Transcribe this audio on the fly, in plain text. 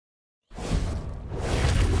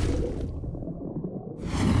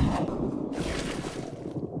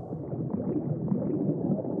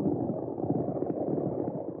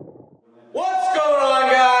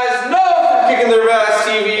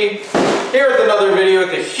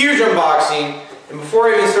with a huge unboxing. And before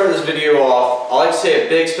I even start this video off, I'd like to say a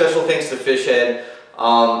big special thanks to Fish Head.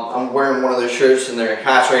 I'm wearing one of their shirts and their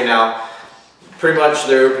hats right now. Pretty much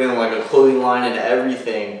they're opening like a clothing line and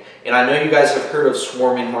everything. And I know you guys have heard of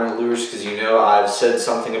swarming hornet lures because you know I've said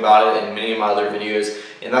something about it in many of my other videos,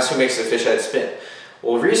 and that's what makes the Fish Head spin.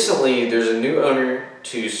 Well, recently there's a new owner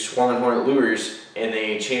to swarming hornet lures and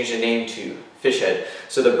they changed the name to Fish Head.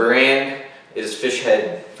 So the brand is Fish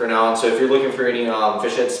Head for now on. So if you're looking for any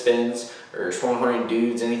Fish Head spins or swarming hornet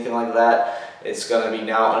dudes, anything like that, it's gonna be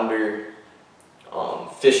now under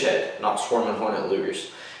Fish Head, not swarming hornet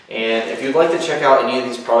lures. And if you'd like to check out any of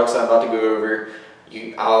these products I'm about to go over,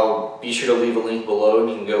 I'll be sure to leave a link below and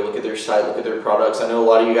you can go look at their site, look at their products. I know a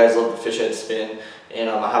lot of you guys love the Fish Head spin, and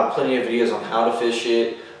I have plenty of videos on how to fish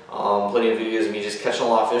it, plenty of videos of me just catching a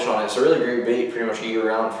lot of fish on it. It's a really great bait pretty much year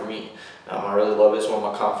round for me. I really love it. It's one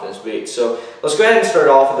of my confidence baits. So let's go ahead and start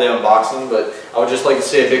off with the unboxing, but I would just like to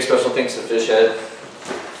say a big special thanks to Fish Head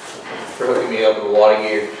for hooking me up with a lot of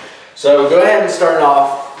gear. So go ahead and start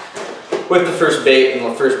off with the first bait in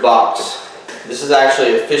the first box. This is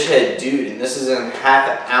actually a Fish Head Dude, and this is in ½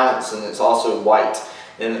 an ounce, and it's also white.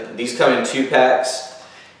 And these come in 2 packs.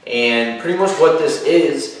 And pretty much what this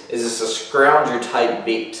is it's a scrounger type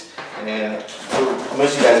bait. And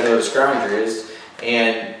most of you guys know what a scrounger is.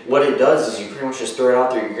 And what it does is you pretty much just throw it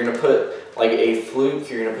out there. You're gonna put like a fluke,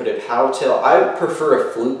 you're gonna put a paddle tail. I prefer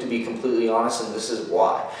a fluke, to be completely honest, and this is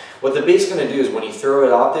why. What the bait's gonna do is when you throw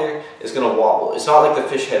it out there, it's gonna wobble. It's not like the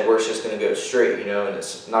Fish Head where it's just gonna go straight, you know, and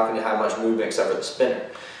it's not gonna have much movement except for the spinner.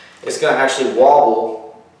 It's gonna actually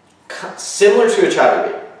wobble, similar to a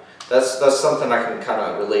chatterbait. That's something I can kind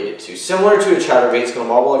of relate it to. Similar to a chatterbait, it's gonna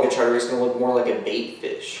wobble like a chatterbait. It's gonna look more like a bait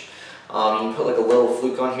fish. You can put like a little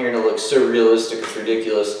fluke on here and it looks so realistic, it's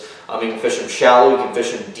ridiculous. You can fish them shallow, you can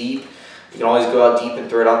fish them deep. You can always go out deep and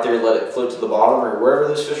throw it out there and let it float to the bottom or wherever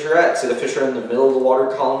those fish are at. Say the fish are in the middle of the water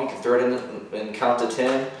column, you can throw it in and count to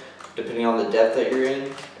 10, depending on the depth that you're in,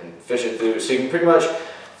 and fish it through. So you can pretty much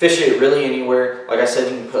fish it really anywhere. Like I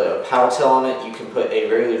said, you can put a paddle tail on it, you can put a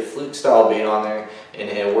regular fluke style bait on there, and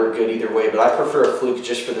it'll work good either way. But I prefer a fluke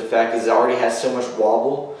just for the fact that it already has so much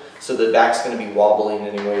wobble, so the back's going to be wobbling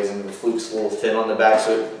anyways, and the fluke's a little thin on the back,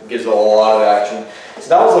 so it gives a lot of action. So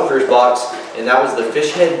that was the first box, and that was the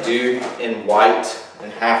Fish Head Dude in white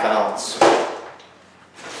and ½ ounce.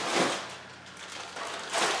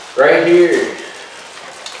 Right here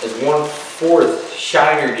is 1/4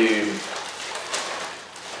 Shiner Dude.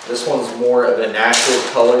 This one's more of a natural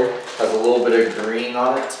color, has a little bit of green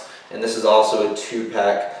on it, and this is also a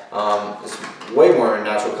 2-pack. It's way more of a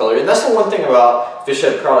natural color, and that's the one thing about Fish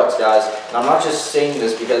Head products, guys. And I'm not just saying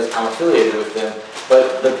this because I'm affiliated with them,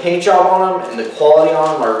 but the paint job on them and the quality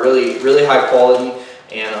on them are really, really high quality,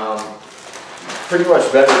 and pretty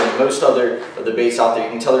much better than most other of the baits out there.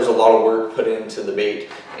 You can tell there's a lot of work put into the bait,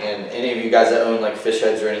 and any of you guys that own like Fish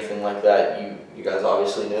Heads or anything like that, you guys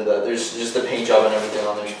obviously know that. There's just the paint job and everything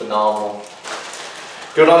on there is phenomenal.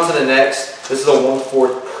 Going on to the next, this is a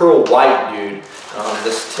 1/4 Pearl White Dude.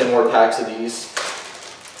 There's 10 more packs of these,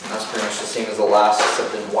 and that's pretty much the same as the last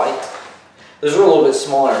except in white. Those are a little bit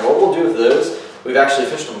smaller, and what we'll do with those, we've actually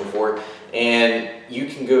fished them before, and you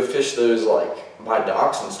can go fish those like by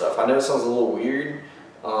docks and stuff. I know it sounds a little weird,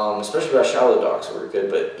 especially by shallow docks where we're good,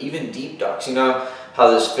 but even deep docks, you know how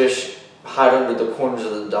those fish hide under the corners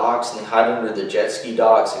of the docks and they hide under the jet ski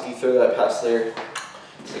docks. If you throw that past there,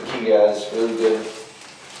 it's the key, guys, really good.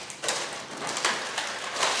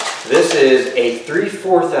 This is a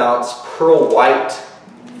 3/4 ounce Pearl White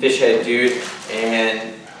Fish Head Dude,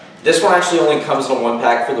 and this one actually only comes in a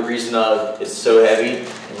 1-pack for the reason of it's so heavy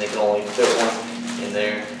and they can only fit one in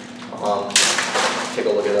there. Take a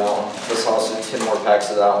look at that one. There's also 10 more packs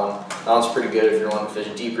of that one. That one's pretty good if you're wanting to fish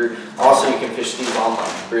deeper. Also, you can fish these on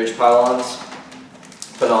bridge pylons.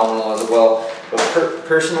 Phenomenal as well. But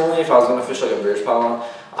personally, if I was going to fish like a bridge pylon,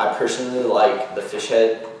 I personally like the Fish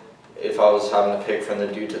Head. If I was having to pick from the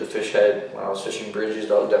Dude to the Fish Head when I was fishing bridges,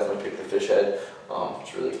 I would definitely pick the Fish Head.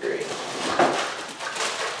 It's really great.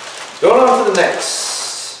 Going on to the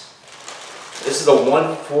next. This is a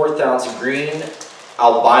 1/4 ounce green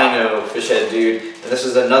albino Fish Head Dude, and this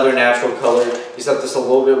is another natural color, except it's a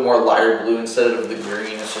little bit more lighter blue instead of the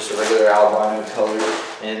green. It's just a regular albino color,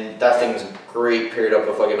 and that thing's great paired up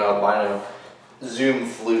with like an albino zoom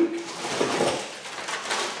fluke.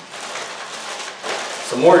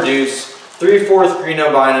 Some more dudes. 3/4 green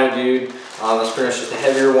albino Dude. That's pretty much just a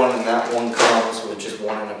heavier one, and that one comes with just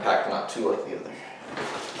 1 in a pack, not 2 like the other.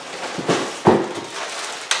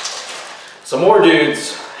 Some more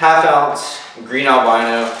dudes. ½ ounce green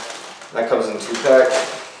albino. That comes in 2-pack.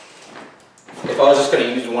 If I was just going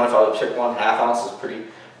to use one, if I would pick one, 1/2 ounce is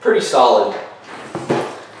pretty solid.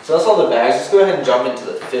 So that's all the bags. Let's go ahead and jump into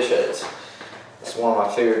the fish heads. It's one of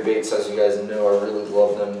my favorite baits, as you guys know. I really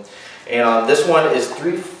love them. And this one is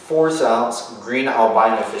 3/4 ounce green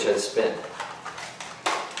albino fish head spin.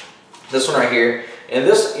 This one right here. And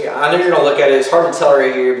this, I know you're going to look at it, it's hard to tell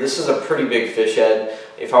right here, but this is a pretty big fish head.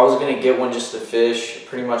 If I was going to get one just to fish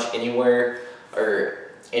pretty much anywhere or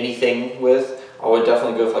anything with, I would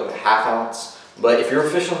definitely go for like the 1/2 ounce. But if you're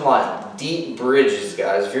fishing like deep bridges,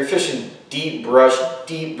 guys, if you're fishing deep brush,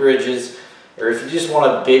 deep bridges, or if you just want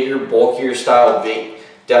a bigger, bulkier style bait,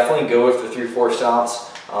 definitely go with the 3/4 ounce.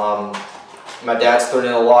 My dad's thrown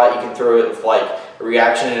it a lot. You can throw it with like a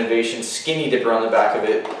Reaction Innovation skinny dipper on the back of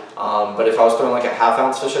it. But if I was throwing like a 1/2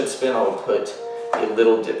 ounce fish head spin, I would put a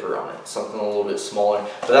little dipper on it, something a little bit smaller.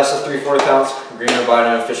 But that's the 3/4 ounce green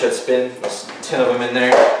albino fish head spin. There's 10 of them in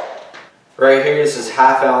there. Right here, this is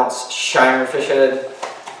 1/2 ounce shiner fish head.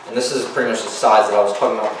 And this is pretty much the size that I was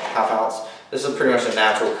talking about, 1/2 ounce. This is pretty much a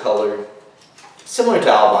natural color, similar to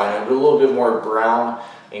albino, but a little bit more brown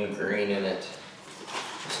and green in it.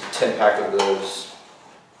 There's a 10-pack of those.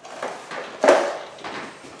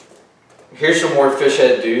 Here's some more fish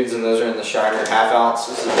head dudes, and those are in the shiner, 1/2 ounce.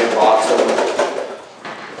 This is a big box of them.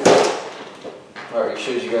 I already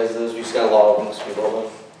showed you guys those. We just got a lot of them, so we love them.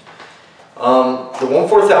 The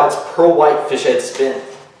 1/4 ounce pearl white fish head spin.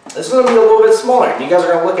 This is going to be a little bit smaller. And you guys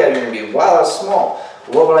are going to look at it and be, wow, that's small.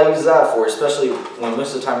 What would I use that for? Especially when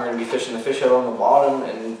most of the time you're going to be fishing the fish head on the bottom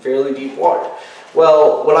in fairly deep water.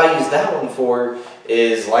 Well, what I use that one for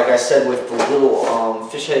is, like I said with the little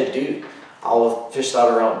fish head dude, I'll fish that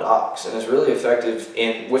around docks, and it's really effective.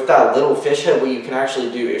 And with that little fish head, what you can actually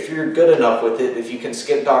do, if you're good enough with it, if you can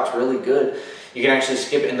skip docks really good, you can actually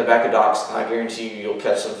skip it in the back of docks, and I guarantee you, you'll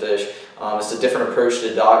catch some fish. It's a different approach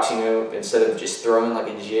to docks, you know, instead of just throwing like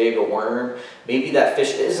a jig or worm, maybe that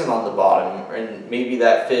fish isn't on the bottom, and maybe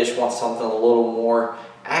that fish wants something a little more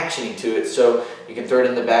actiony to it, so you can throw it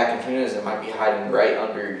in the back, and who knows, it might be hiding right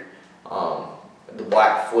under the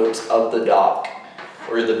black floats of the dock,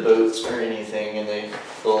 or the boats or anything, and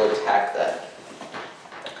they'll attack that.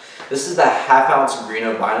 This is the 1/2 ounce green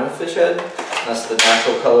albino fish head. That's the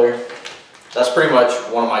natural color. That's pretty much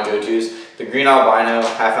one of my go-tos. The green albino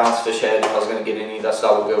 1/2 ounce fish head, if I was going to get any, that's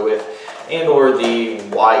what I would go with. And or the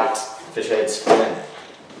white fish head spin.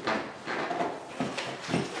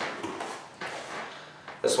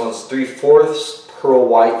 This one's 3/4 pearl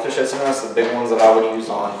white fish head spin. That's the big ones that I would use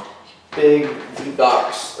on big, deep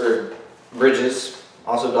docks or bridges.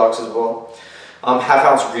 Also docks as well. 1/2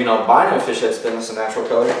 ounce green albino fish head spin. That's a natural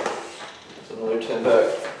color. It's another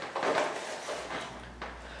 10-pack.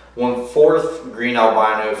 1/4 green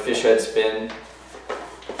albino fish head spin.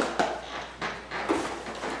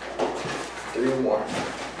 3 more.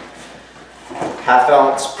 1/2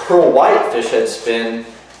 ounce pearl white fish head spin.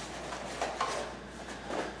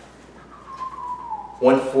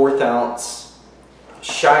 1/4 ounce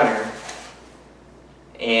shiner.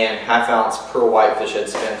 And 1/2 ounce pearl white fish head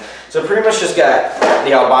spin. So pretty much just got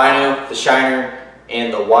the albino, the shiner,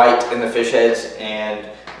 and the white in the fish heads, and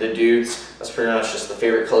the dudes. That's pretty much just the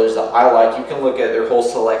favorite colors that I like. You can look at their whole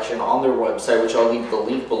selection on their website, which I'll leave the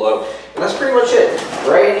link below. And that's pretty much it.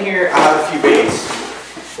 Right in here, I have a few baits.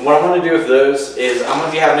 And what I'm going to do with those is I'm going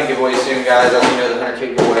to be having a giveaway soon, guys. As you know, the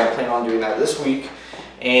 100K giveaway, I plan on doing that this week,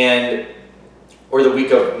 or the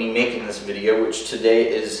week of me making this video, which today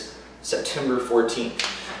is September 14th.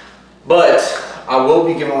 But I will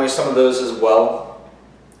be giving away some of those as well.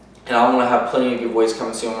 And I'm going to have plenty of giveaways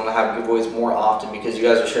coming soon. I'm going to have giveaways more often because you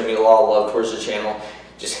guys are showing me a lot of love towards the channel.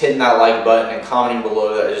 Just hitting that like button and commenting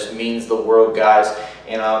below, that just means the world, guys.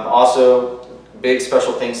 And also, big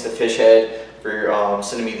special thanks to Fishhead for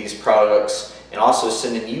sending me these products, and also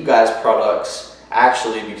sending you guys products,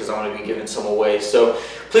 actually, because I'm going to be giving some away. So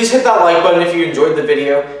please hit that like button if you enjoyed the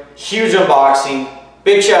video. Huge unboxing.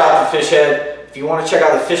 Big shout out to Fishhead. If you want to check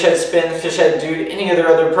out the Fishhead Spin, Fishhead Dude, any of their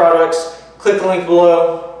other products, click the link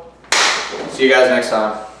below. See you guys next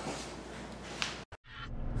time.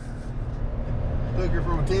 Took her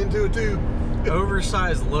from a 10 to a 2.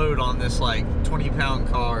 Oversized load on this like 20-pound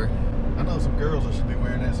car. I know some girls that should be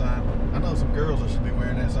wearing that sign. I know some girls that should be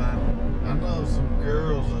wearing that sign. I know some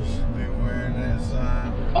girls that should be